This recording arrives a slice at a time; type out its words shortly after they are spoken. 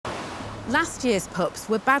Last year's pups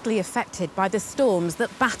were badly affected by the storms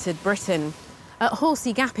that battered Britain. At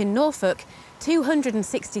Horsey Gap in Norfolk,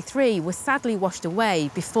 263 were sadly washed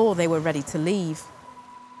away before they were ready to leave.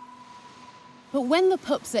 But when the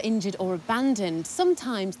pups are injured or abandoned,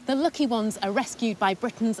 sometimes the lucky ones are rescued by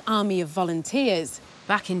Britain's army of volunteers.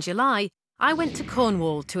 Back in July, I went to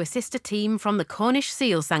Cornwall to assist a team from the Cornish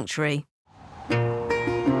Seal Sanctuary.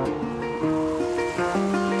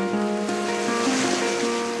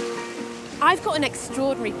 I've got an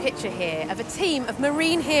extraordinary picture here of a team of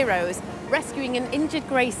marine heroes rescuing an injured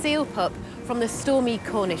grey seal pup from the stormy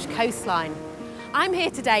Cornish coastline. I'm here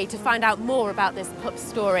today to find out more about this pup's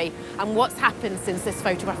story and what's happened since this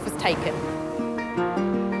photograph was taken.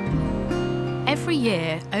 Every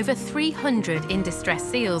year, over 300 in-distress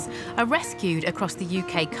seals are rescued across the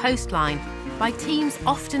UK coastline by teams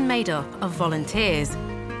often made up of volunteers.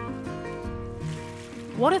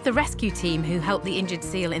 One of the rescue team who helped the injured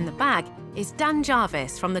seal in the bag is Dan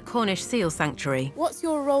Jarvis from the Cornish Seal Sanctuary. What's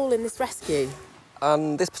your role in this rescue?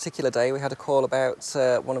 On this particular day, we had a call about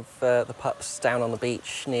one of the pups down on the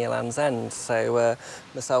beach near Land's End. So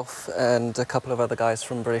myself and a couple of other guys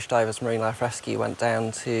from British Divers Marine Life Rescue went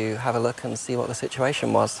down to have a look and see what the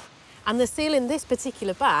situation was. And the seal in this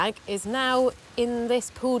particular bag is now in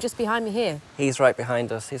this pool just behind me here. He's right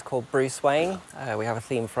behind us. He's called Bruce Wayne. We have a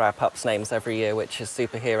theme for our pups' names every year, which is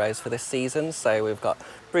superheroes for this season. So we've got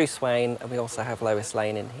Bruce Wayne, and we also have Lois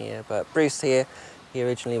Lane in here. But Bruce here, he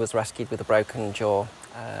originally was rescued with a broken jaw.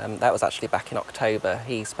 That was actually back in October.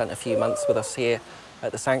 He spent a few months with us here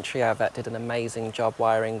at the sanctuary. Our vet did an amazing job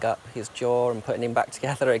wiring up his jaw and putting him back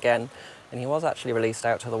together again. And he was actually released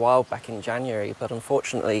out to the wild back in January, but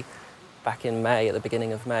unfortunately, back in May, at the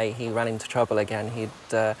beginning of May, he ran into trouble again. He'd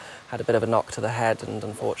had a bit of a knock to the head, and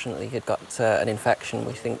unfortunately he'd got an infection,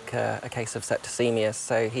 we think a case of septicemia.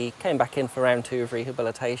 So he came back in for round 2 of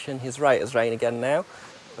rehabilitation. He's right as rain again now,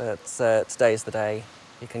 but today's the day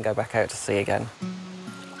he can go back out to sea again.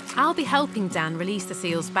 I'll be helping Dan release the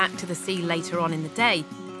seals back to the sea later on in the day,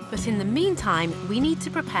 but in the meantime, we need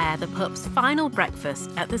to prepare the pup's final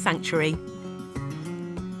breakfast at the sanctuary.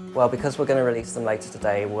 Well, because we're going to release them later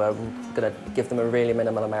today, we're going to give them a really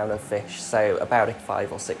minimal amount of fish, so about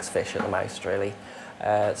 5 or 6 fish at the most, really.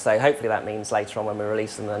 So hopefully that means later on when we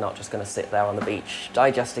release them, they're not just going to sit there on the beach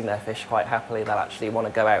digesting their fish quite happily. They'll actually want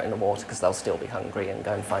to go out in the water because they'll still be hungry and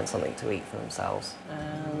go and find something to eat for themselves.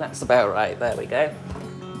 And that's about right. There we go.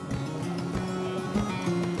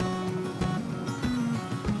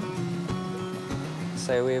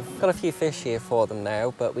 So we've got a few fish here for them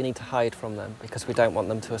now, but we need to hide from them because we don't want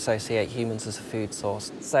them to associate humans as a food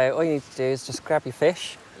source. So all you need to do is just grab your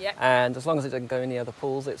fish, yep. And as long as it doesn't go in the other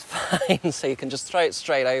pools, it's fine. So you can just throw it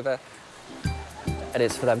straight over, and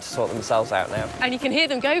it's for them to sort themselves out now. And you can hear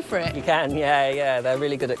them go for it? You can, yeah. They're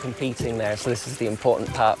really good at competing there, so this is the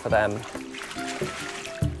important part for them.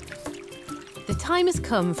 The time has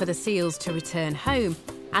come for the seals to return home,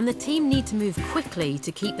 and the team need to move quickly to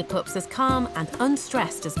keep the pups as calm and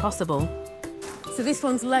unstressed as possible. So this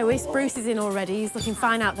one's Lois. Bruce is in already. He's looking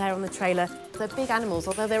fine out there on the trailer. They're big animals,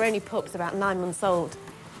 although they're only pups, about 9 months old.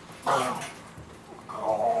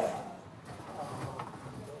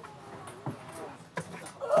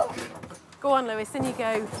 Go on, Lois, in you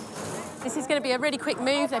go. This is going to be a really quick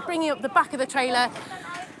move. They're bringing up the back of the trailer,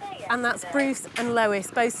 and that's Bruce and Lois,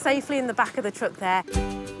 both safely in the back of the truck there.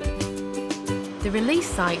 The release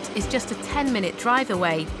site is just a 10-minute drive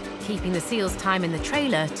away, keeping the seals' time in the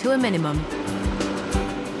trailer to a minimum.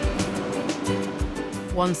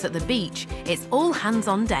 Once at the beach, it's all hands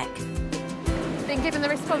on deck. Been given the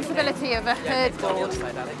responsibility of a herd board.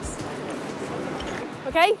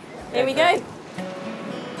 OK, here we go.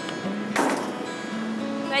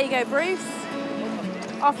 There you go, Bruce.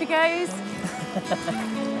 Off he goes.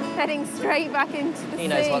 Heading straight back into the sea. He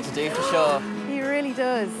knows what to do for sure. He really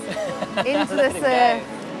does. Into the surf.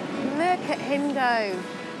 Look at him go.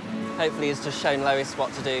 Hopefully he's just shown Lois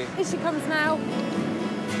what to do. Here she comes now.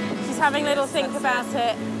 She's having a little think about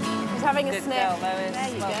it. She's having a sniff. Girl, Lois. There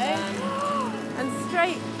you go. And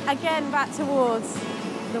straight again back towards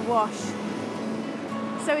the wash.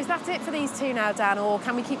 So is that it for these two now, Dan, or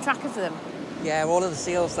can we keep track of them? Yeah, all of the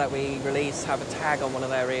seals that we release have a tag on one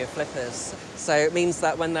of their rear flippers. So it means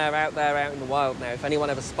that when they're out there out in the wild now, if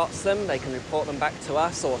anyone ever spots them, they can report them back to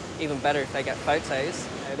us, or even better if they get photos.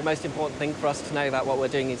 The most important thing for us to know that what we're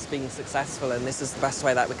doing is being successful, and this is the best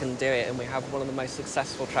way that we can do it, and we have one of the most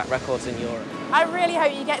successful track records in Europe. I really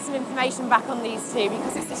hope you get some information back on these two,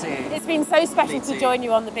 because it's been so special to join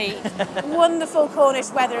you on the beach. Wonderful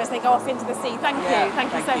Cornish weather as they go off into the sea. Thank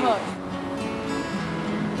you so much.